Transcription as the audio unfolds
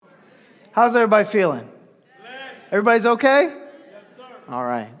How's everybody feeling? Bless. Everybody's okay? Yes, sir. All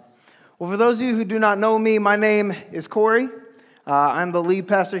right. Well, for those of you who do not know me, my name is Corey. I'm the lead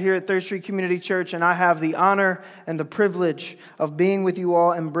pastor here at Third Street Community Church, and I have the honor and the privilege of being with you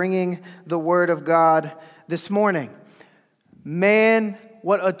all and bringing the Word of God this morning. Man,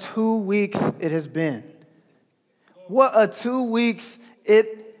 what a 2 weeks it has been. What a 2 weeks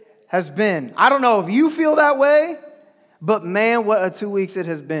it has been. I don't know if you feel that way, but man, what a 2 weeks it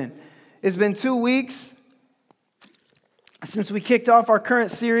has been. It's been 2 weeks since we kicked off our current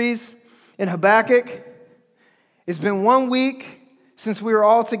series in Habakkuk. It's been 1 week since we were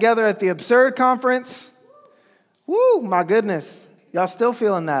all together at the Absurd Conference. Woo, my goodness. Y'all still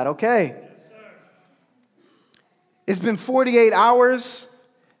feeling that? Okay. Yes, sir. It's been 48 hours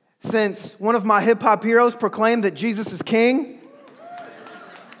since one of my hip-hop heroes proclaimed that Jesus is king.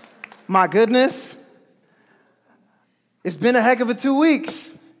 My goodness. It's been a heck of a 2 weeks.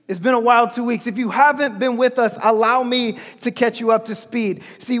 It's been a wild 2 weeks. If you haven't been with us, allow me to catch you up to speed.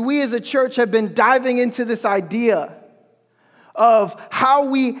 See, we as a church have been diving into this idea of how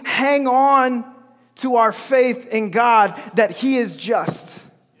we hang on to our faith in God that He is just.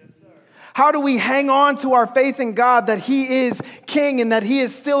 How do we hang on to our faith in God that He is king and that He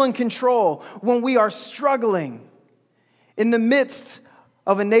is still in control when we are struggling in the midst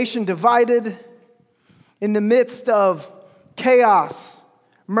of a nation divided, in the midst of chaos,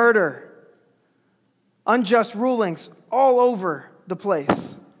 murder, unjust rulings all over the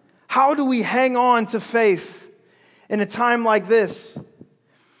place? How do we hang on to faith in a time like this?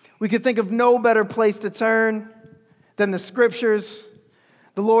 We could think of no better place to turn than the Scriptures.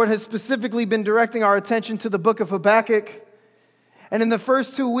 The Lord has specifically been directing our attention to the book of Habakkuk. And in the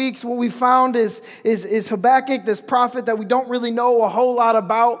first 2 weeks, what we found is Habakkuk, this prophet that we don't really know a whole lot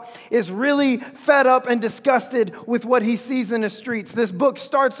about, is really fed up and disgusted with what he sees in the streets. This book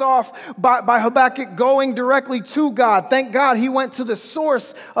starts off by Habakkuk going directly to God. Thank God he went to the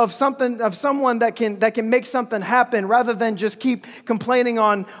source of someone that can make something happen rather than just keep complaining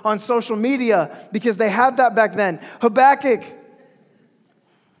on social media, because they had that back then. Habakkuk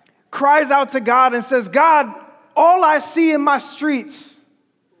cries out to God and says, God, all I see in my streets,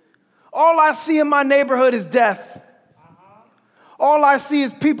 all I see in my neighborhood is death. All I see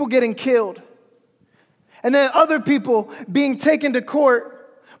is people getting killed. And then other people being taken to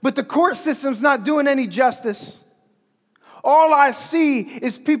court, but the court system's not doing any justice. All I see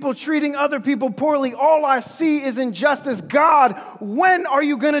is people treating other people poorly. All I see is injustice. God, when are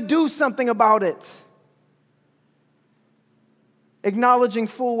you going to do something about it? Acknowledging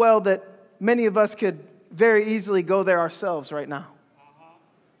full well that many of us could very easily go there ourselves right now.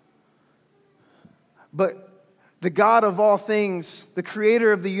 But the God of all things, the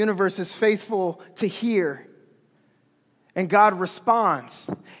creator of the universe, is faithful to hear. And God responds.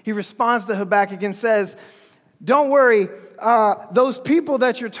 He responds to Habakkuk and says, don't worry, those people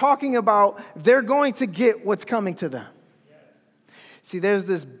that you're talking about, they're going to get what's coming to them. See, there's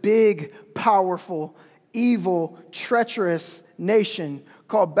this big, powerful, evil, treacherous nation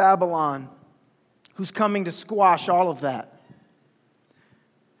called Babylon who's coming to squash all of that.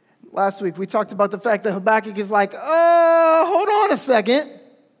 Last week, we talked about the fact that Habakkuk is like, hold on a second.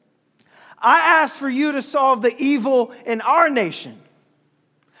 I asked for you to solve the evil in our nation.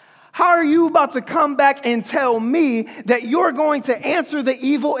 How are you about to come back and tell me that you're going to answer the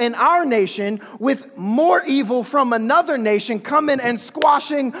evil in our nation with more evil from another nation coming and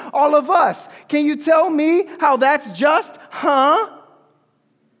squashing all of us? Can you tell me how that's just, huh?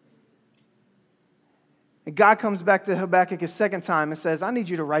 And God comes back to Habakkuk a second time and says, I need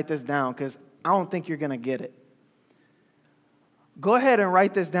you to write this down because I don't think you're going to get it. Go ahead and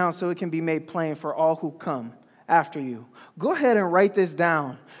write this down so it can be made plain for all who come after you. Go ahead and write this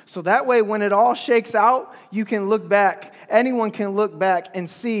down so that way when it all shakes out, you can look back. Anyone can look back and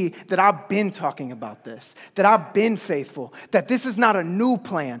see that I've been talking about this, that I've been faithful, that this is not a new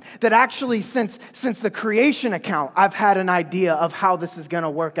plan, that actually since the creation account, I've had an idea of how this is going to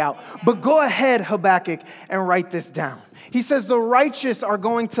work out. But go ahead, Habakkuk, and write this down. He says the righteous are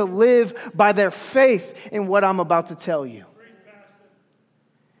going to live by their faith in what I'm about to tell you.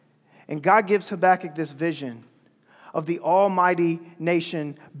 And God gives Habakkuk this vision of the almighty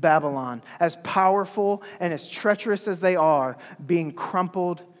nation Babylon, as powerful and as treacherous as they are, being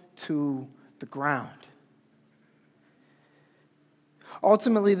crumpled to the ground.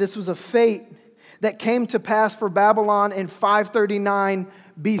 Ultimately, this was a fate that came to pass for Babylon in 539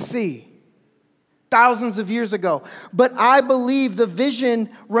 BC, thousands of years ago. But I believe the vision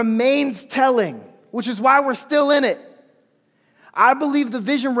remains telling, which is why we're still in it. I believe the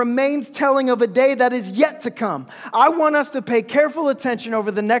vision remains telling of a day that is yet to come. I want us to pay careful attention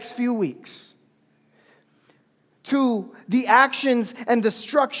over the next few weeks to the actions and the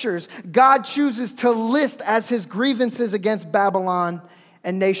structures God chooses to list as his grievances against Babylon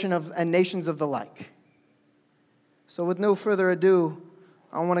and nations of the like. So with no further ado,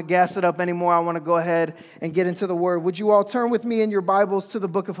 I don't want to gas it up anymore. I want to go ahead and get into the word. Would you all turn with me in your Bibles to the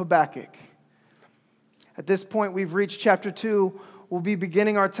book of Habakkuk? At this point, we've reached chapter 2. We'll be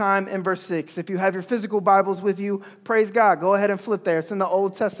beginning our time in verse 6. If you have your physical Bibles with you, praise God. Go ahead and flip there. It's in the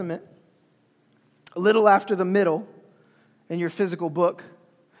Old Testament, a little after the middle in your physical book.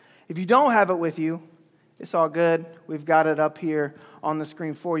 If you don't have it with you, it's all good. We've got it up here on the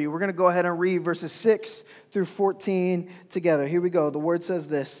screen for you. We're going to go ahead and read verses 6 through 14 together. Here we go. The word says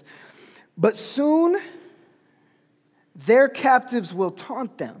this: "But soon their captives will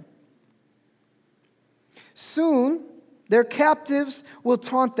taunt them. Soon their captives will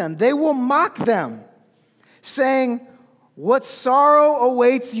taunt them. They will mock them, saying, 'What sorrow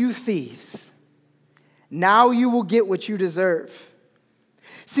awaits you thieves? Now you will get what you deserve.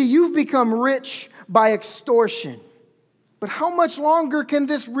 See, you've become rich by extortion. But how much longer can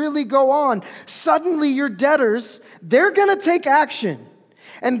this really go on? Suddenly your debtors, they're going to take action,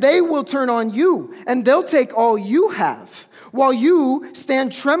 and they will turn on you, and they'll take all you have, while you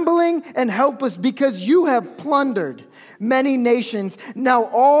stand trembling and helpless because you have plundered many nations. Now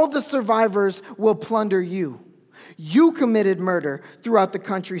all the survivors will plunder you. You committed murder throughout the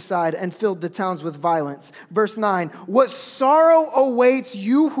countryside and filled the towns with violence.'" Verse 9, "What sorrow awaits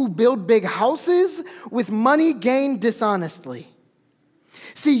you who build big houses with money gained dishonestly.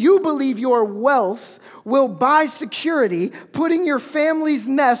 See, you believe your wealth will buy security, putting your family's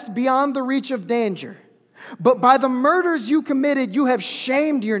nest beyond the reach of danger. But by the murders you committed, you have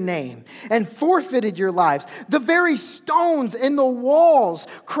shamed your name and forfeited your lives. The very stones in the walls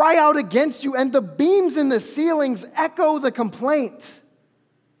cry out against you, and the beams in the ceilings echo the complaint.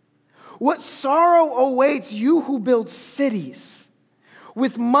 What sorrow awaits you who build cities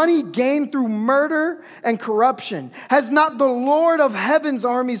with money gained through murder and corruption. Has not the Lord of heaven's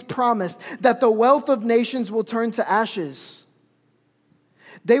armies promised that the wealth of nations will turn to ashes?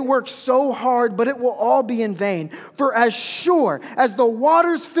 They work so hard, but it will all be in vain. For as sure as the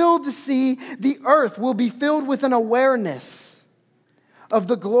waters fill the sea, the earth will be filled with an awareness of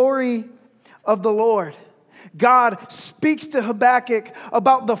the glory of the Lord." God speaks to Habakkuk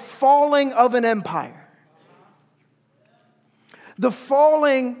about the falling of an empire. The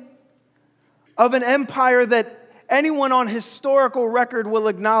falling of an empire that anyone on historical record will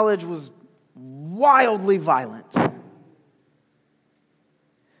acknowledge was wildly violent.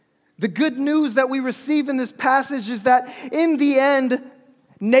 The good news that we receive in this passage is that in the end,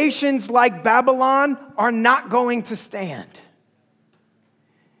 nations like Babylon are not going to stand.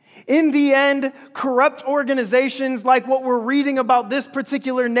 In the end, corrupt organizations like what we're reading about this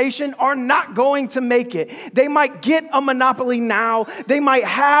particular nation are not going to make it. They might get a monopoly now. They might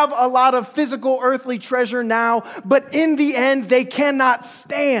have a lot of physical earthly treasure now, but in the end, they cannot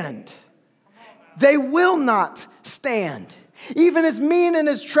stand. They will not stand. Even as mean and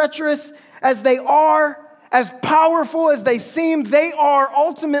as treacherous as they are, as powerful as they seem, they are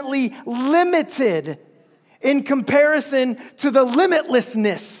ultimately limited in comparison to the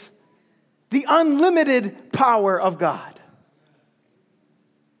limitlessness, the unlimited power of God.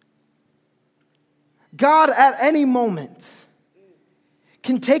 God at any moment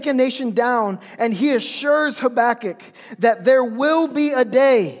can take a nation down, and he assures Habakkuk that there will be a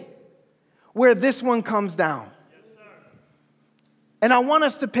day where this one comes down. And I want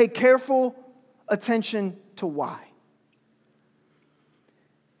us to pay careful attention to why.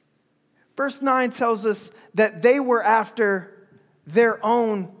 Verse 9 tells us that they were after their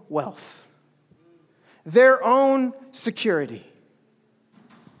own wealth, their own security.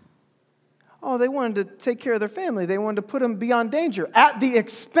 Oh, they wanted to take care of their family. They wanted to put them beyond danger at the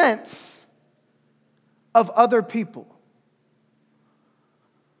expense of other people.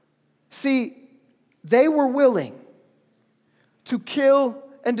 See, they were willing to kill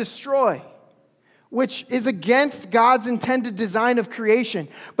and destroy, which is against God's intended design of creation.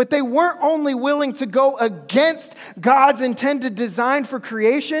 But they weren't only willing to go against God's intended design for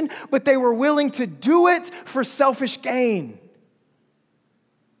creation, but they were willing to do it for selfish gain.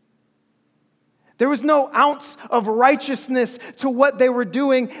 There was no ounce of righteousness to what they were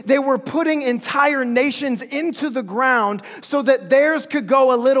doing. They were putting entire nations into the ground so that theirs could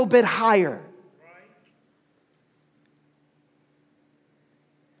go a little bit higher.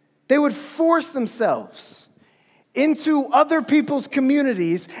 They would force themselves into other people's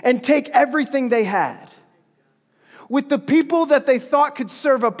communities and take everything they had. With the people that they thought could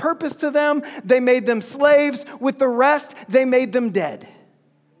serve a purpose to them, they made them slaves. With the rest, they made them dead.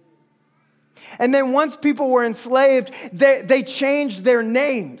 And then once people were enslaved, they changed their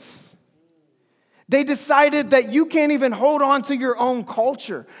names. They decided that you can't even hold on to your own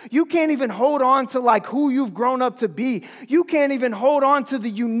culture. You can't even hold on to like who you've grown up to be. You can't even hold on to the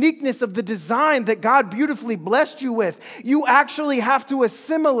uniqueness of the design that God beautifully blessed you with. You actually have to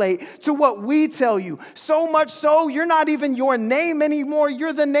assimilate to what we tell you. So much so, you're not even your name anymore.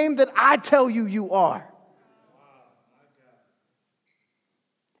 You're the name that I tell you you are.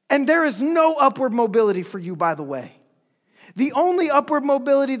 And there is no upward mobility for you, by the way. The only upward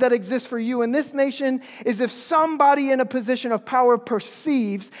mobility that exists for you in this nation is if somebody in a position of power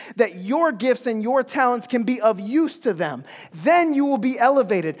perceives that your gifts and your talents can be of use to them. Then you will be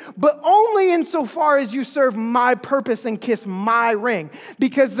elevated, but only insofar as you serve my purpose and kiss my ring.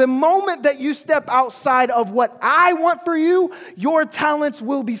 Because the moment that you step outside of what I want for you, your talents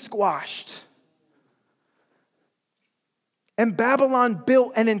will be squashed. And Babylon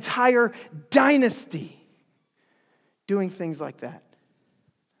built an entire dynasty doing things like that.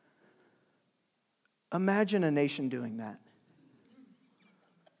 Imagine a nation doing that.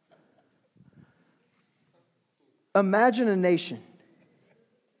 Imagine a nation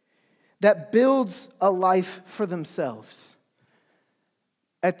that builds a life for themselves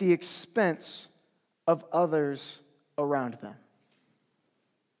at the expense of others around them.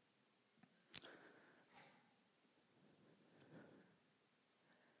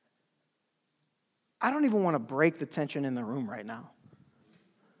 I don't even want to break the tension in the room right now.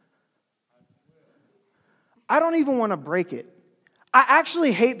 I don't even want to break it. I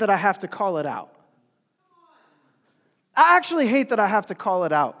actually hate that I have to call it out. I actually hate that I have to call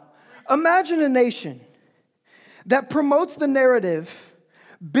it out. Imagine a nation that promotes the narrative,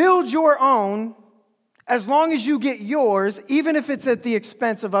 build your own, as long as you get yours, even if it's at the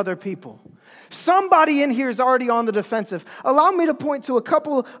expense of other people. Somebody in here is already on the defensive. Allow me to point to a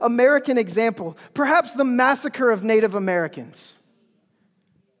couple American examples, perhaps the massacre of Native Americans.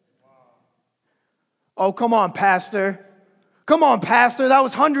 Oh, come on, Pastor. Come on, Pastor. That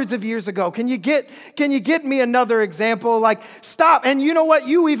was hundreds of years ago. Can you get me another example? Like, stop. And you know what?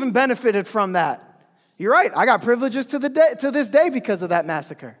 You even benefited from that. You're right. I got privileges to this day because of that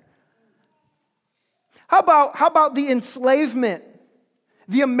massacre. How about the enslavement?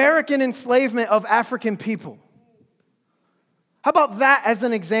 The American enslavement of African people. How about that as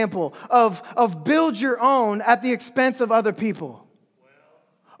an example of build your own at the expense of other people?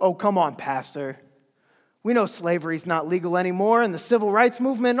 Oh, come on, Pastor. We know slavery is not legal anymore, and the civil rights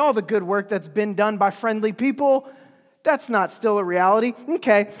movement and all the good work that's been done by friendly people, that's not still a reality.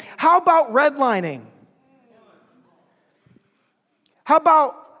 Okay, how about redlining?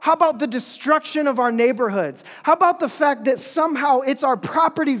 How about the destruction of our neighborhoods? How about the fact that somehow it's our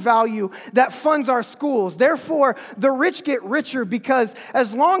property value that funds our schools? Therefore, the rich get richer because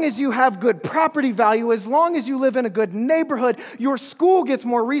as long as you have good property value, as long as you live in a good neighborhood, your school gets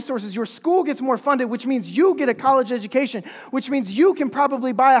more resources, your school gets more funded, which means you get a college education, which means you can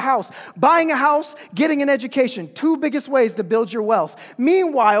probably buy a house. Buying a house, getting an education, two biggest ways to build your wealth.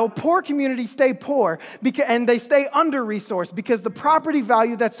 Meanwhile, poor communities stay poor and they stay under-resourced because the property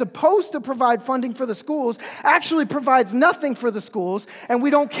value that's supposed to provide funding for the schools actually provides nothing for the schools, and we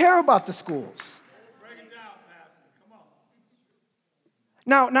don't care about the schools. Break it down, Pastor.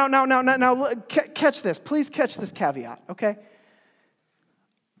 Come on. Now, catch this. Please catch this caveat, okay?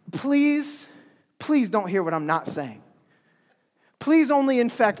 Please don't hear what I'm not saying. Please only, in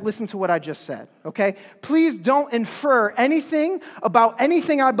fact, listen to what I just said, okay? Please don't infer anything about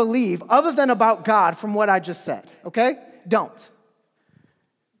anything I believe other than about God from what I just said, okay? Don't.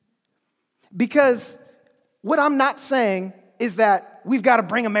 Because what I'm not saying is that we've got to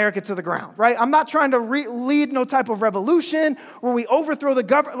bring America to the ground, right? I'm not trying to lead no type of revolution where we overthrow the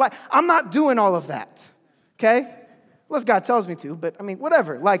government. Like, I'm not doing all of that, okay? Unless God tells me to, but I mean,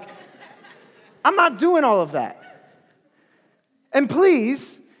 whatever. Like, I'm not doing all of that. And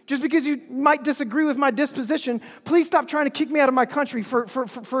please, just because you might disagree with my disposition, please stop trying to kick me out of my country for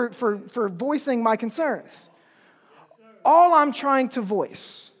voicing my concerns. All I'm trying to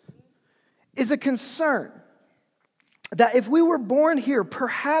voice is a concern that if we were born here,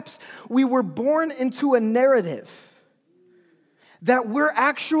 perhaps we were born into a narrative that we're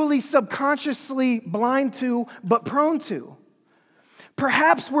actually subconsciously blind to, but prone to.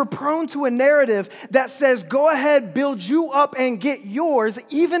 Perhaps we're prone to a narrative that says, go ahead, build you up and get yours,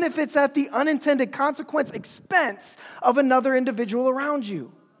 even if it's at the unintended consequence expense of another individual around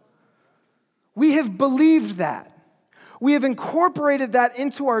you. We have believed that. We have incorporated that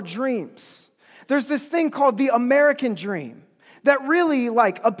into our dreams. there's this thing called the American dream that really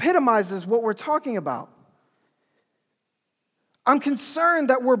epitomizes what we're talking about. I'm concerned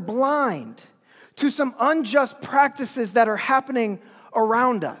that we're blind to some unjust practices that are happening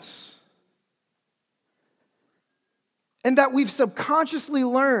around us. And that we've subconsciously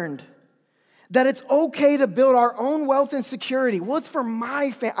learned that it's okay to build our own wealth and security. Well, it's for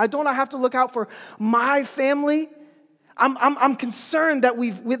my family. I don't have to look out for my family. I'm concerned that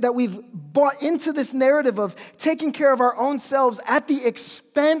we've bought into this narrative of taking care of our own selves at the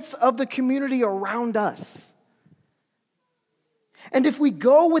expense of the community around us. And if we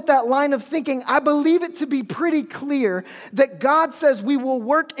go with that line of thinking, I believe it to be pretty clear that God says we will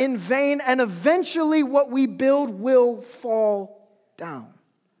work in vain and eventually what we build will fall down.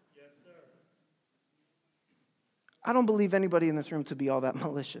 Yes, sir. I don't believe anybody in this room to be all that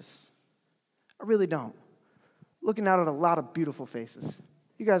malicious. I really don't. Looking out at a lot of beautiful faces.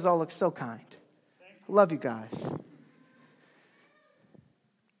 You guys all look so kind. I love you guys.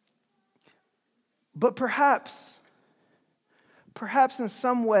 But perhaps in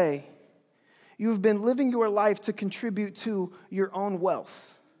some way, you've been living your life to contribute to your own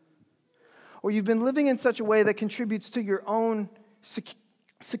wealth. Or you've been living in such a way that contributes to your own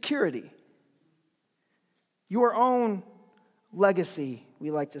security. Your own legacy,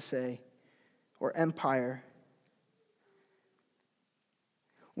 we like to say, or empire.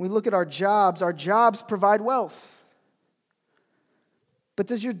 When we look at our jobs provide wealth. But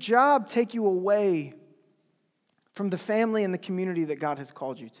does your job take you away from the family and the community that God has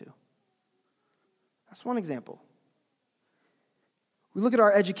called you to? That's one example. We look at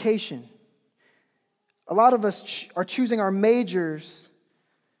our education. A lot of us are choosing our majors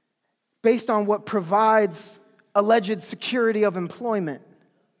based on what provides alleged security of employment.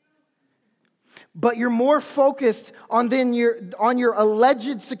 But you're more focused on your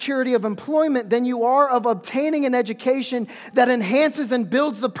alleged security of employment than you are of obtaining an education that enhances and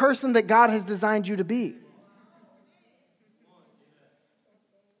builds the person that God has designed you to be.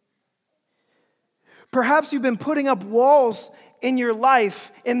 Perhaps you've been putting up walls in your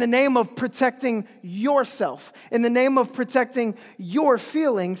life in the name of protecting yourself, in the name of protecting your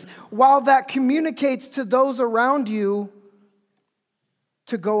feelings, while that communicates to those around you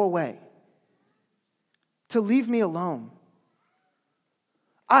to go away, to leave me alone.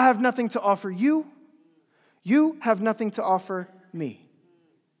 I have nothing to offer you. You have nothing to offer me.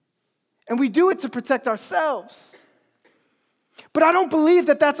 And we do it to protect ourselves. But I don't believe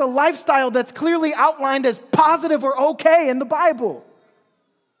that that's a lifestyle that's clearly outlined as positive or okay in the Bible.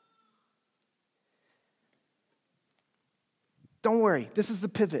 Don't worry, this is the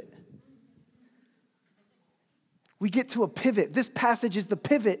pivot. We get to a pivot. This passage is the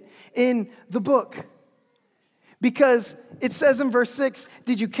pivot in the book. Because it says in verse 6,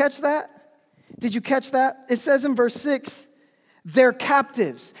 did you catch that? Did you catch that? It says in verse 6, they're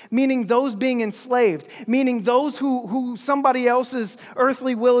captives, meaning those being enslaved, meaning those who somebody else's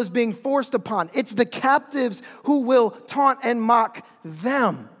earthly will is being forced upon. It's the captives who will taunt and mock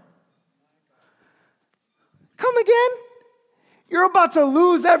them. Come again? You're about to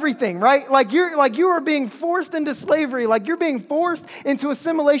lose everything, right? You are being forced into slavery, like you're being forced into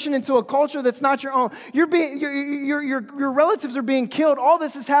assimilation into a culture that's not your own. Your relatives are being killed. All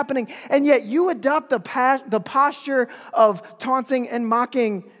this is happening, and yet you adopt the posture of taunting and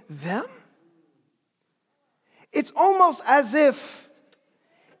mocking them. It's almost as if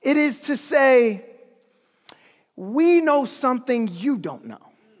it is to say, we know something you don't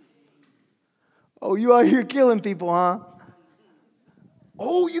know. Oh, you out here killing people, huh?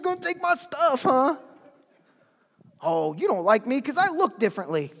 Oh, you're going to take my stuff, huh? Oh, you don't like me because I look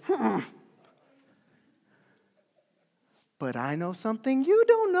differently. But I know something you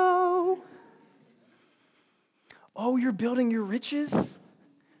don't know. Oh, you're building your riches?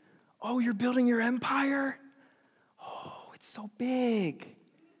 Oh, you're building your empire? Oh, it's so big.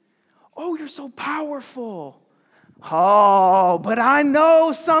 Oh, you're so powerful. Oh, but I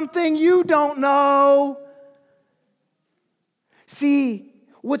know something you don't know. See,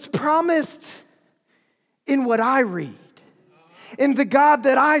 what's promised in what I read, in the God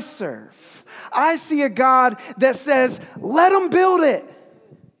that I serve, I see a God that says, let them build it.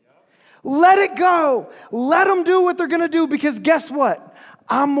 Let it go. Let them do what they're going to do because guess what?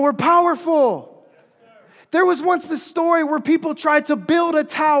 I'm more powerful. There was once this story where people tried to build a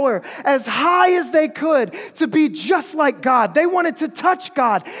tower as high as they could to be just like God. They wanted to touch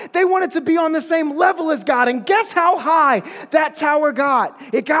God. They wanted to be on the same level as God. And guess how high that tower got?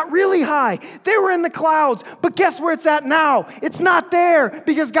 It got really high. They were in the clouds. But guess where it's at now? It's not there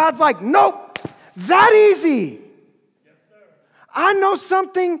because God's like, nope, that easy. I know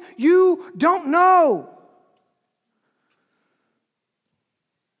something you don't know.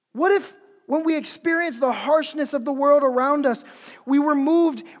 What if when we experience the harshness of the world around us, we were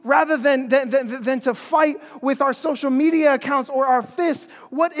moved rather than to fight with our social media accounts or our fists?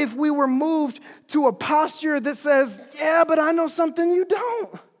 What if we were moved to a posture that says, yeah, but I know something you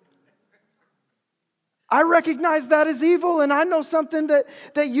don't. I recognize that as evil, and I know something that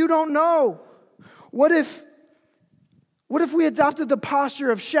you don't know. What if we adopted the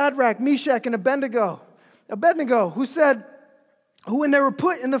posture of Shadrach, Meshach, and Abednego, who said, when they were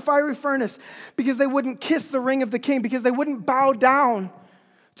put in the fiery furnace because they wouldn't kiss the ring of the king, because they wouldn't bow down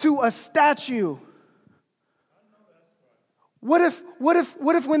to a statue. What if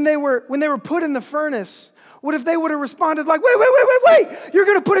when they were put in the furnace, what if they would have responded like, wait, you're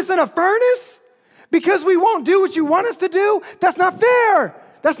going to put us in a furnace because we won't do what you want us to do? That's not fair.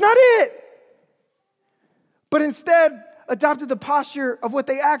 That's not it. But instead adopted the posture of what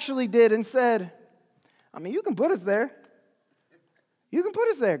they actually did and said, I mean, you can put us there. You can put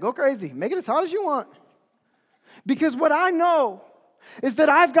us there. Go crazy. Make it as hot as you want. Because what I know is that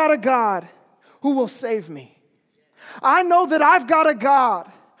I've got a God who will save me. I know that I've got a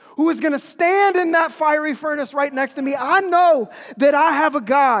God who is going to stand in that fiery furnace right next to me. I know that I have a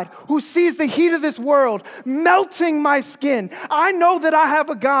God who sees the heat of this world melting my skin. I know that I have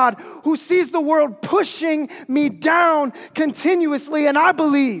a God who sees the world pushing me down continuously. And I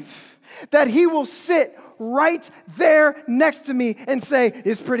believe that He will sit right there next to me and say,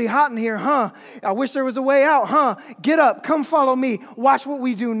 it's pretty hot in here, huh? I wish there was a way out, huh? Get up, come follow me. Watch what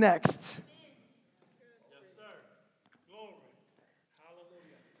we do next. Yes, sir. Glory.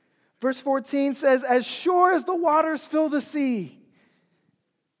 Hallelujah. Verse 14 says, as sure as the waters fill the sea.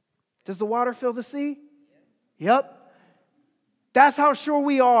 Does the water fill the sea? Yep. That's how sure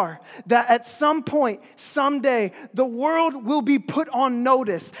we are that at some point, someday, the world will be put on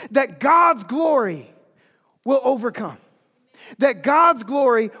notice that God's glory will overcome. That God's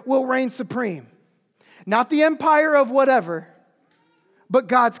glory will reign supreme. Not the empire of whatever, but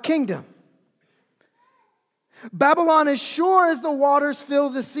God's kingdom. Babylon, as sure as the waters fill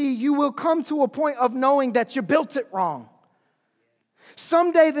the sea, you will come to a point of knowing that you built it wrong.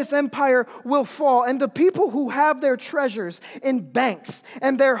 Someday this empire will fall, and the people who have their treasures in banks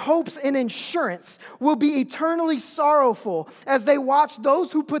and their hopes in insurance will be eternally sorrowful as they watch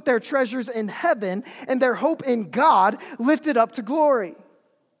those who put their treasures in heaven and their hope in God lifted up to glory.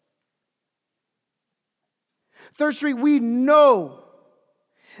 Third Street, we know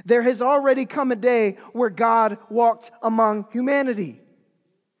there has already come a day where God walked among humanity.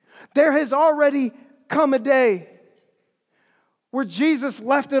 There has already come a day where Jesus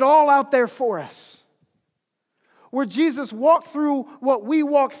left it all out there for us. Where Jesus walked through what we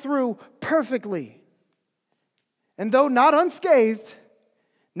walked through perfectly. And though not unscathed,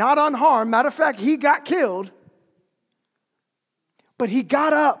 not unharmed, matter of fact, He got killed, but He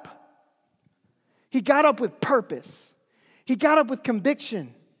got up. He got up with purpose. He got up with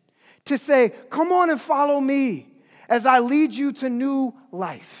conviction to say, come on and follow me as I lead you to new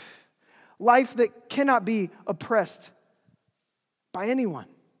life. Life that cannot be oppressed by anyone.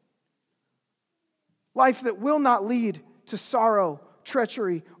 Life that will not lead to sorrow,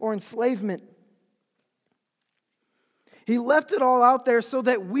 treachery, or enslavement. He left it all out there so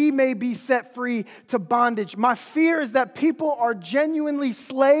that we may be set free to bondage. My fear is that people are genuinely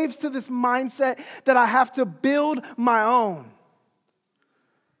slaves to this mindset that I have to build my own.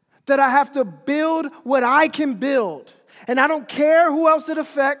 That I have to build what I can build. And I don't care who else it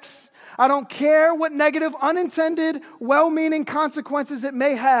affects. I don't care what negative, unintended, well-meaning consequences it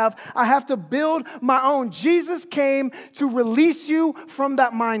may have. I have to build my own. Jesus came to release you from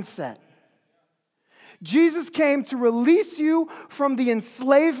that mindset. Jesus came to release you from the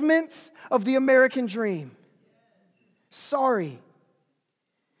enslavement of the American dream. Sorry.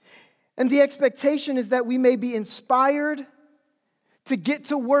 And the expectation is that we may be inspired to get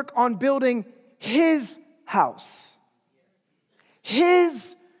to work on building His house.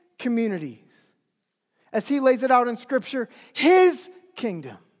 His communities. As He lays it out in Scripture, His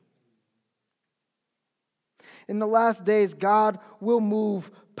kingdom. In the last days, God will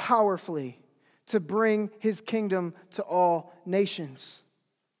move powerfully to bring His kingdom to all nations,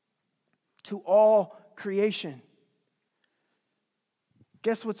 to all creation.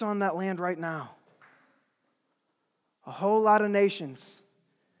 Guess what's on that land right now? A whole lot of nations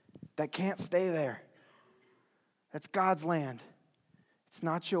that can't stay there. That's God's land. It's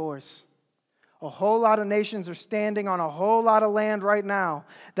not yours. A whole lot of nations are standing on a whole lot of land right now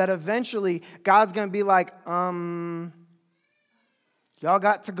that eventually God's going to be like, y'all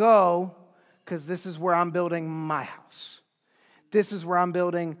got to go because this is where I'm building my house. This is where I'm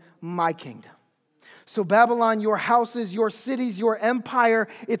building my kingdom. So Babylon, your houses, your cities, your empire,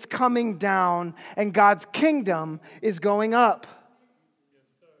 it's coming down, and God's kingdom is going up.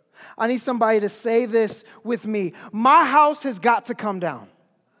 I need somebody to say this with me. My house has got to come down.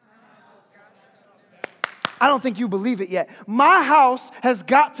 I don't think you believe it yet. My house has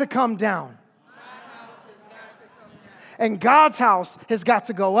got to come down. And God's house has got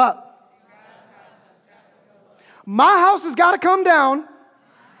to go up. My house has got to come down.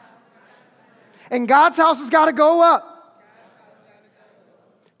 And God's house has got to go up.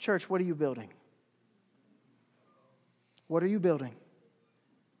 Church, what are you building? What are you building?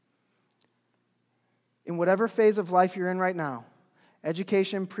 In whatever phase of life you're in right now,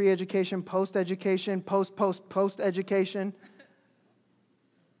 education, pre-education, post-education, post-education,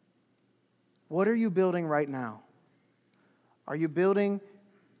 what are you building right now? Are you building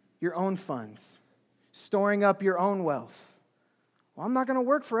your own funds? Storing up your own wealth? Well, I'm not going to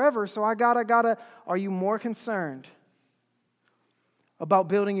work forever, so I gotta. Are you more concerned about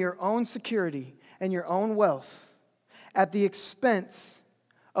building your own security and your own wealth at the expense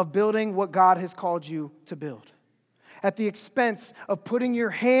of building what God has called you to build? At the expense of putting your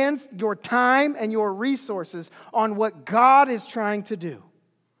hands, your time, and your resources on what God is trying to do?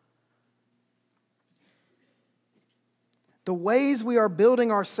 The ways we are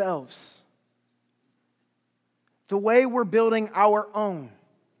building ourselves, the way we're building our own,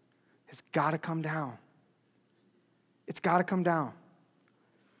 has got to come down. It's got to come down.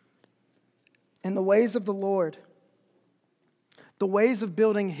 And the ways of the Lord, the ways of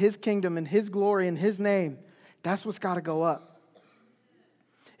building His kingdom and His glory and His name, that's what's got to go up.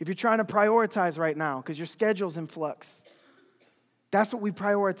 If you're trying to prioritize right now because your schedule's in flux, that's what we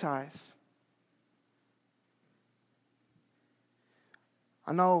prioritize.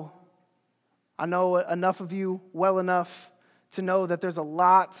 I know enough of you well enough to know that there's a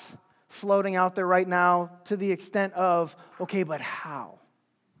lot floating out there right now to the extent of, okay, but how?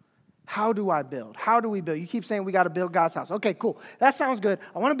 How do I build? How do we build? You keep saying we got to build God's house. Okay, cool. That sounds good.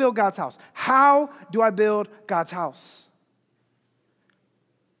 I want to build God's house. How do I build God's house?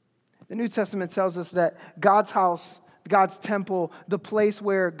 The New Testament tells us that God's house, God's temple, the place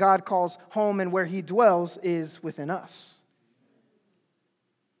where God calls home and where He dwells is within us.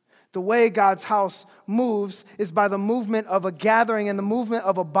 The way God's house moves is by the movement of a gathering and the movement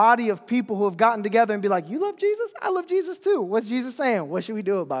of a body of people who have gotten together and be like, you love Jesus? I love Jesus too. What's Jesus saying? What should we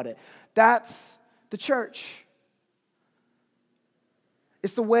do about it? That's the church.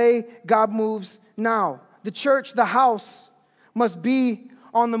 It's the way God moves now. The church, the house, must be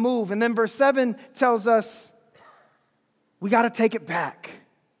on the move. And then verse 7 tells us we got to take it back.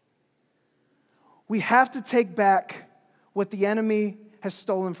 We have to take back what the enemy has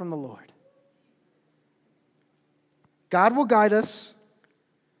stolen from the Lord. God will guide us.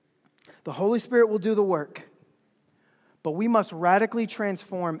 The Holy Spirit will do the work. But we must radically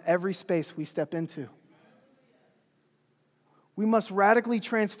transform every space we step into. We must radically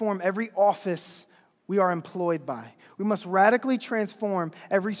transform every office we are employed by. We must radically transform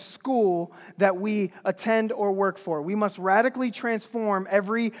every school that we attend or work for. We must radically transform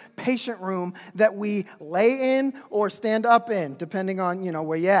every patient room that we lay in or stand up in, depending on,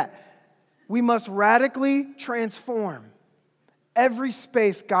 where you're at. We must radically transform every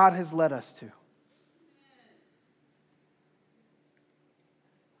space God has led us to.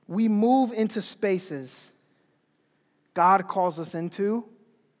 We move into spaces God calls us into.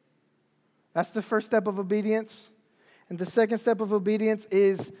 That's the first step of obedience. And the second step of obedience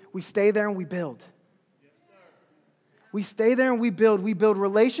is we stay there and we build. We stay there and we build. We build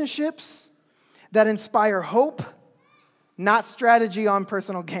relationships that inspire hope, not strategy on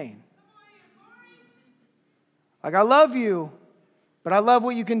personal gain. Like, I love you, but I love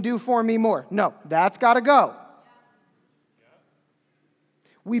what you can do for me more. No, that's got to go.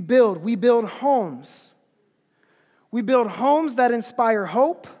 We build homes. We build homes that inspire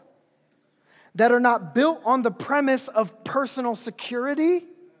hope, that are not built on the premise of personal security,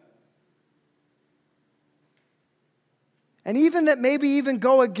 and even that maybe even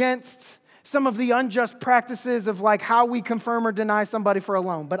go against some of the unjust practices of like how we confirm or deny somebody for a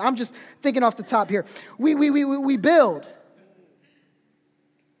loan. But I'm just thinking off the top here. We build.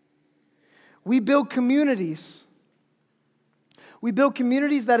 We build communities. We build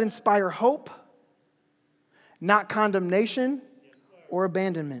communities that inspire hope, not condemnation or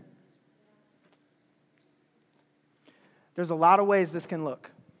abandonment. There's a lot of ways this can look.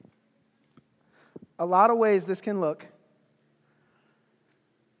 A lot of ways this can look.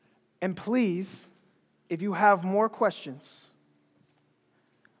 And please, if you have more questions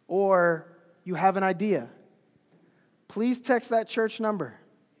or you have an idea, please text that church number.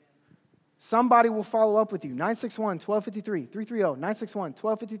 Somebody will follow up with you. 961-1253,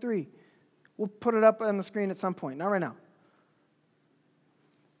 330-961-1253. We'll put it up on the screen at some point, not right now.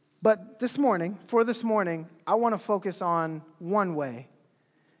 But this morning, I want to focus on one way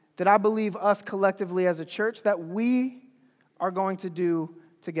that I believe us collectively as a church that we are going to do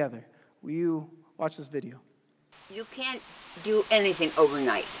together. Will you watch this video? You can't do anything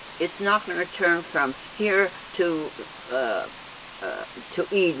overnight. It's not going to turn from here to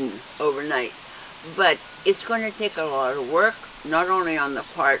Eden overnight. But it's going to take a lot of work, not only on the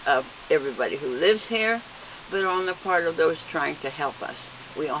part of everybody who lives here, but on the part of those trying to help us.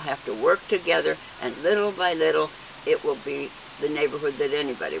 We all have to work together, and little by little, it will be the neighborhood that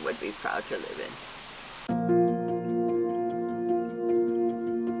anybody would be proud to live in.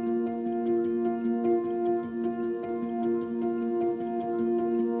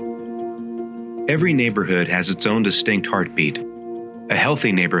 Every neighborhood has its own distinct heartbeat. A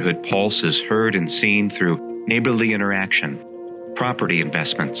healthy neighborhood pulse is heard and seen through neighborly interaction, property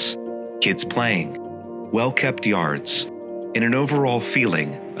investments, kids playing, well-kept yards, and an overall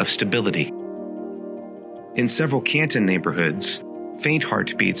feeling of stability. In several Canton neighborhoods, faint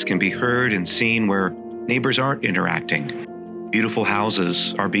heartbeats can be heard and seen where neighbors aren't interacting. Beautiful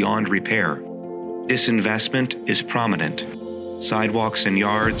houses are beyond repair. Disinvestment is prominent. Sidewalks and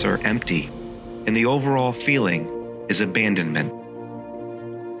yards are empty, and the overall feeling is abandonment.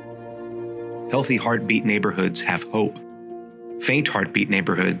 Healthy heartbeat neighborhoods have hope. Faint heartbeat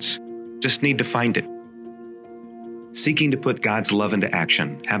neighborhoods just need to find it. Seeking to put God's love into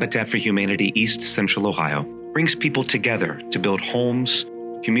action, Habitat for Humanity East Central Ohio brings people together to build homes,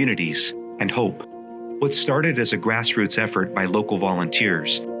 communities, and hope. What started as a grassroots effort by local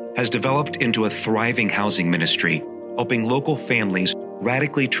volunteers has developed into a thriving housing ministry, helping local families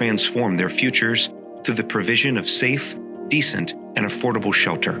radically transform their futures through the provision of safe, decent, and affordable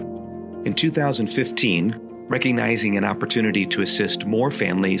shelter. In 2015, recognizing an opportunity to assist more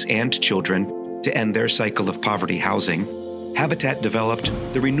families and children to end their cycle of poverty housing, Habitat developed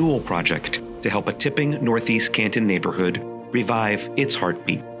the Renewal Project to help a tipping Northeast Canton neighborhood revive its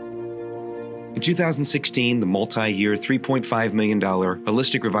heartbeat. In 2016, the multi-year $3.5 million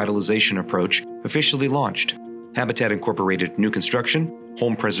holistic revitalization approach officially launched. Habitat incorporated new construction,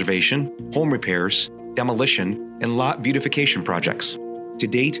 home preservation, home repairs, demolition, and lot beautification projects. To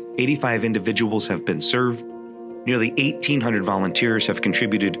date, 85 individuals have been served. Nearly 1,800 volunteers have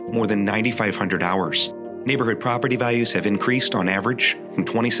contributed more than 9,500 hours. Neighborhood property values have increased on average from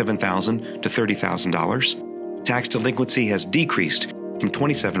 $27,000 to $30,000. Tax delinquency has decreased from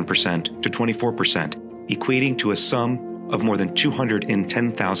 27% to 24%, equating to a sum of more than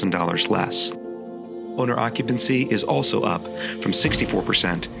 $210,000 less. Owner occupancy is also up from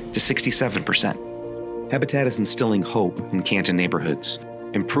 64% to 67%. Habitat is instilling hope in Canton neighborhoods,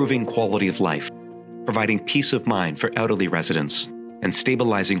 improving quality of life, providing peace of mind for elderly residents, and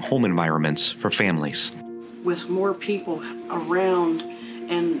stabilizing home environments for families. With more people around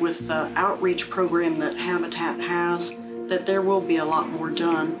and with the outreach program that Habitat has, that there will be a lot more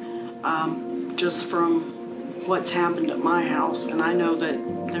done just from what's happened at my house. And I know that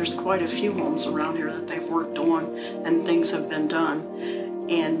there's quite a few homes around here that they've worked on and things have been done.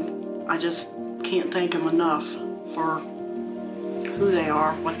 And I just can't thank them enough for who they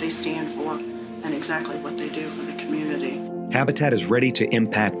are, what they stand for, and exactly what they do for the community. Habitat is ready to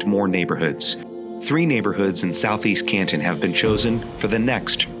impact more neighborhoods. 3 neighborhoods in Southeast Canton have been chosen for the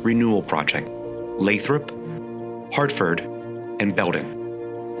next Renewal Project: Lathrop, Hartford, and Belden.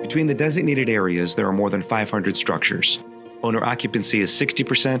 Between the designated areas, there are more than 500 structures. Owner occupancy is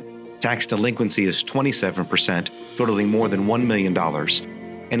 60%, tax delinquency is 27%, totaling more than $1 million,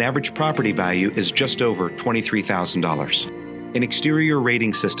 and average property value is just over $23,000. An exterior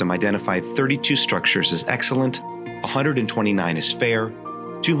rating system identified 32 structures as excellent, 129 as fair,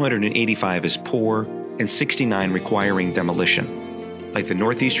 285 as poor, and 69 requiring demolition. Like the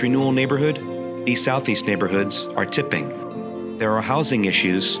Northeast Renewal neighborhood, these Southeast neighborhoods are tipping. There are housing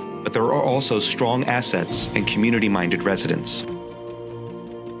issues, but there are also strong assets and community-minded residents.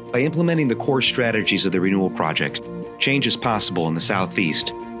 By implementing the core strategies of the Renewal Project, change is possible in the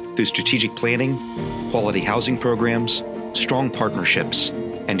Southeast through strategic planning, quality housing programs, strong partnerships,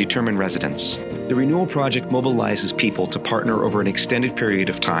 and determined residents. The Renewal Project mobilizes people to partner over an extended period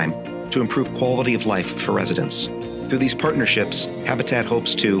of time to improve quality of life for residents. Through these partnerships, Habitat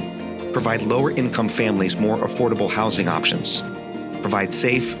hopes to provide lower-income families more affordable housing options, provide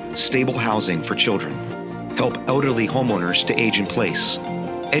safe, stable housing for children, help elderly homeowners to age in place,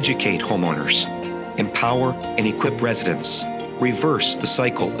 educate homeowners, empower and equip residents, reverse the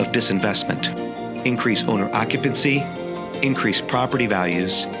cycle of disinvestment, increase owner occupancy, increase property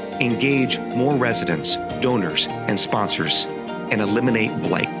values, engage more residents, donors, and sponsors, and eliminate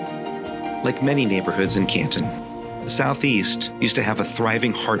blight. Like many neighborhoods in Canton, the Southeast used to have a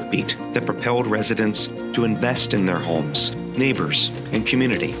thriving heartbeat that propelled residents to invest in their homes, neighbors, and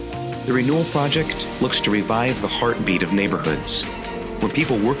community. The Renewal Project looks to revive the heartbeat of neighborhoods. When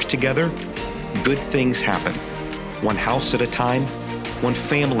people work together, good things happen. One house at a time, one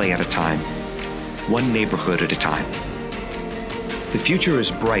family at a time, one neighborhood at a time. The future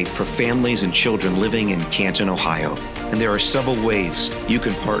is bright for families and children living in Canton, Ohio, and there are several ways you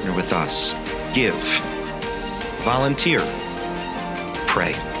can partner with us. Give, volunteer,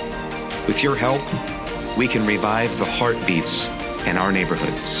 pray. With your help, we can revive the heartbeats in our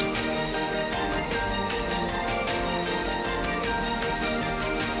neighborhoods.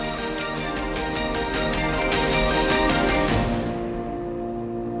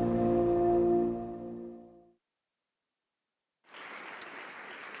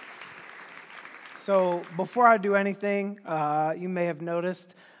 So before I do anything, you may have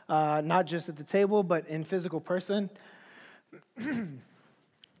noticed, not just at the table, but in physical person,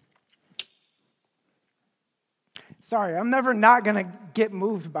 sorry, I'm never not going to get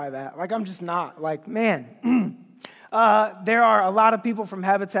moved by that. Like, I'm just not. Like, man, there are a lot of people from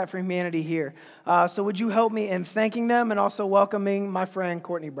Habitat for Humanity here. So would you help me in thanking them and also welcoming my friend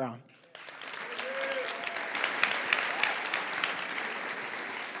Courtney Brown?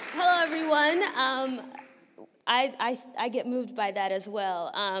 Hello, everyone. I get moved by that as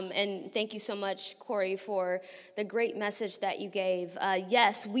well. And thank you so much, Corey, for the great message that you gave.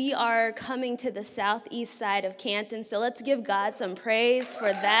 Yes, we are coming to the southeast side of Canton, so let's give God some praise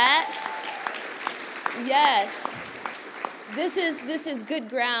for that. Yes. This is good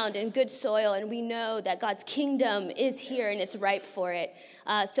ground and good soil, and we know that God's kingdom is here and it's ripe for it.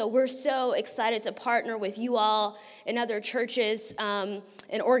 So we're so excited to partner with you all and other churches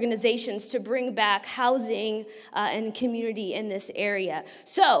and organizations to bring back housing and community in this area.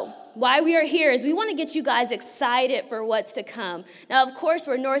 So why we are here is we want to get you guys excited for what's to come. Now, of course,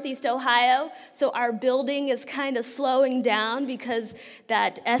 we're Northeast Ohio, so our building is kind of slowing down because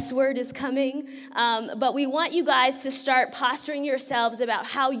that S word is coming. But we want you guys to start posturing yourselves about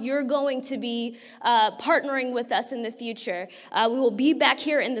how you're going to be partnering with us in the future. We will be back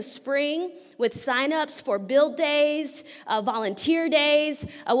here in the spring with signups for build days, volunteer days.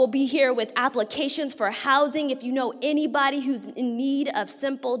 We'll be here with applications for housing. If you know anybody who's in need of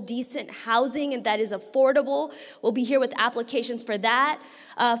simple, decent housing and that is affordable, we'll be here with applications for that.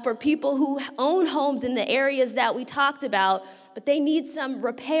 For people who own homes in the areas that we talked about, but they need some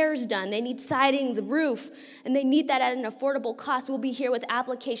repairs done. They need sidings, a roof, and they need that at an affordable cost. We'll be here with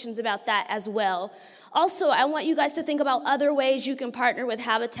applications about that as well. Also, I want you guys to think about other ways you can partner with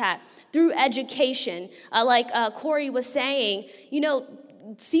Habitat through education. Like Corey was saying,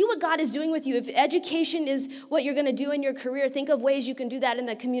 see what God is doing with you. If education is what you're going to do in your career, think of ways you can do that in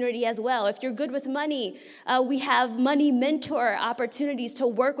the community as well. If you're good with money, we have money mentor opportunities to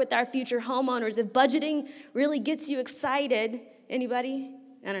work with our future homeowners. If budgeting really gets you excited, anybody?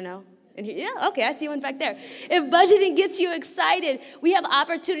 I don't know. Yeah, okay, I see one back there. If budgeting gets you excited, we have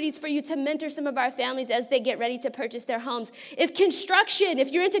opportunities for you to mentor some of our families as they get ready to purchase their homes. If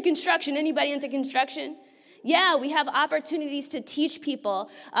you're into construction, anybody into construction? Yeah, we have opportunities to teach people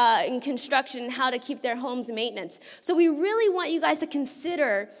in construction how to keep their homes maintenance. So we really want you guys to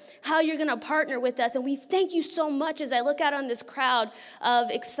consider how you're going to partner with us. And we thank you so much as I look out on this crowd of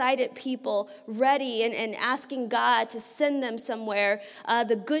excited people ready and asking God to send them somewhere.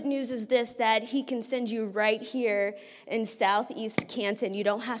 The good news is this, that he can send you right here in Southeast Canton. You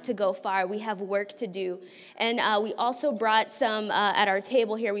don't have to go far. We have work to do. And we also brought some at our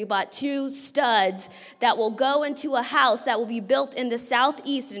table here. We bought 2 studs that will go into a house that will be built in the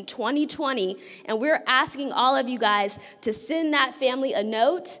Southeast in 2020. And we're asking all of you guys to send that family a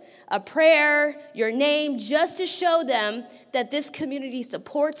note, a prayer, your name, just to show them that this community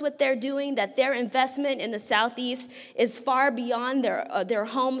supports what they're doing, that their investment in the Southeast is far beyond their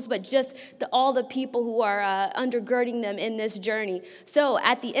homes, but just all the people who are undergirding them in this journey. So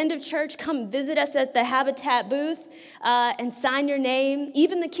at the end of church, come visit us at the Habitat booth and sign your name.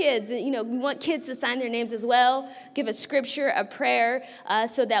 Even the kids, we want kids to sign their names as well. Give a scripture, a prayer,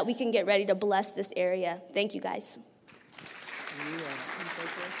 so that we can get ready to bless this area. Thank you, guys.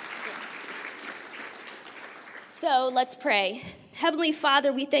 So let's pray. Heavenly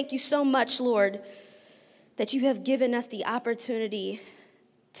Father, we thank you so much, Lord, that you have given us the opportunity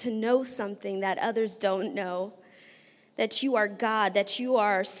to know something that others don't know, that you are God, that you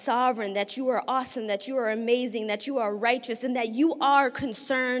are sovereign, that you are awesome, that you are amazing, that you are righteous, and that you are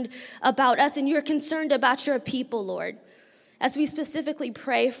concerned about us and you're concerned about your people, Lord. As we specifically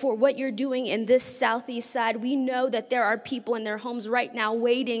pray for what you're doing in this southeast side, we know that there are people in their homes right now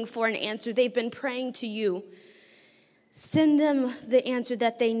waiting for an answer. They've been praying to you. Send them the answer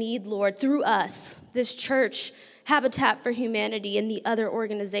that they need, Lord, through us, this church, Habitat for Humanity, and the other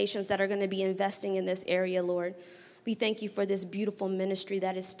organizations that are going to be investing in this area, Lord. We thank you for this beautiful ministry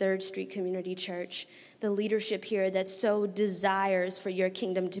that is Third Street Community Church, the leadership here that so desires for your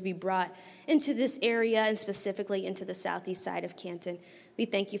kingdom to be brought into this area and specifically into the southeast side of Canton. We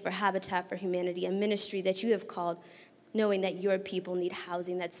thank you for Habitat for Humanity, a ministry that you have called, knowing that your people need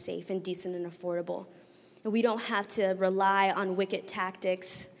housing that's safe and decent and affordable. And we don't have to rely on wicked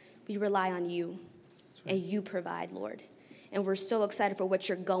tactics. We rely on you, and you provide, Lord. And we're so excited for what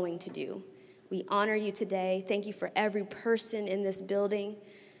you're going to do. We honor you today. Thank you for every person in this building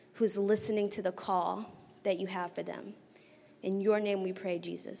who's listening to the call that you have for them. In your name we pray,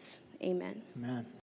 Jesus. Amen. Amen.